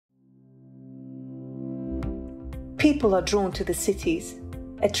People are drawn to the cities,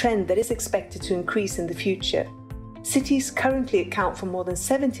 a trend that is expected to increase in the future. Cities currently account for more than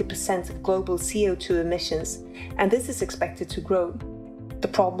 70% of global CO2 emissions, and this is expected to grow. The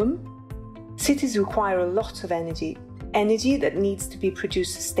problem? Cities require a lot of energy that needs to be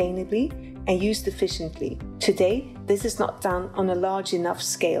produced sustainably and used efficiently. Today, this is not done on a large enough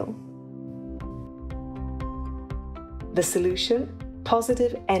scale. The solution?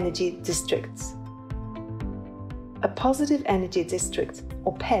 Positive energy districts. A positive energy district,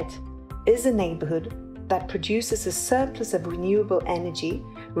 or PED, is a neighbourhood that produces a surplus of renewable energy,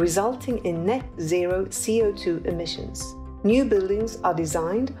 resulting in net zero CO2 emissions. New buildings are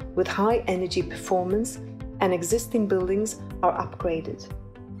designed with high energy performance and existing buildings are upgraded.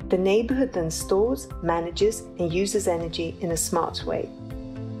 The neighbourhood then stores, manages and uses energy in a smart way.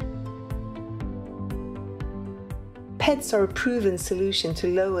 PEDs are a proven solution to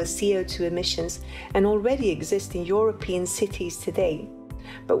lower CO2 emissions and already exist in European cities today.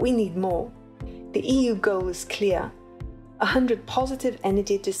 But we need more. The EU goal is clear: 100 positive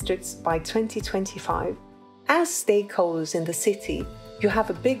energy districts by 2025. As stakeholders in the city, you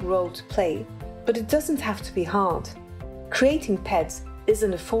have a big role to play, but it doesn't have to be hard. Creating PEDs is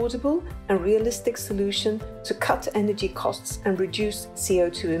an affordable and realistic solution to cut energy costs and reduce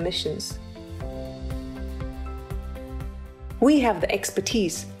CO2 emissions. We have the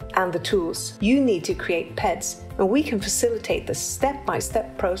expertise and the tools. You need to create PEDs, and we can facilitate the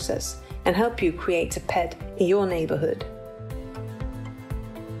step-by-step process and help you create a PED in your neighbourhood.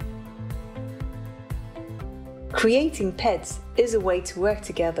 Creating PEDs is a way to work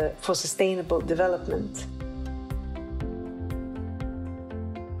together for sustainable development.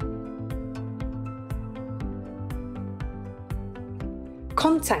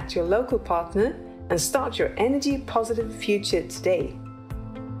 Contact your local partner and start your energy positive future today.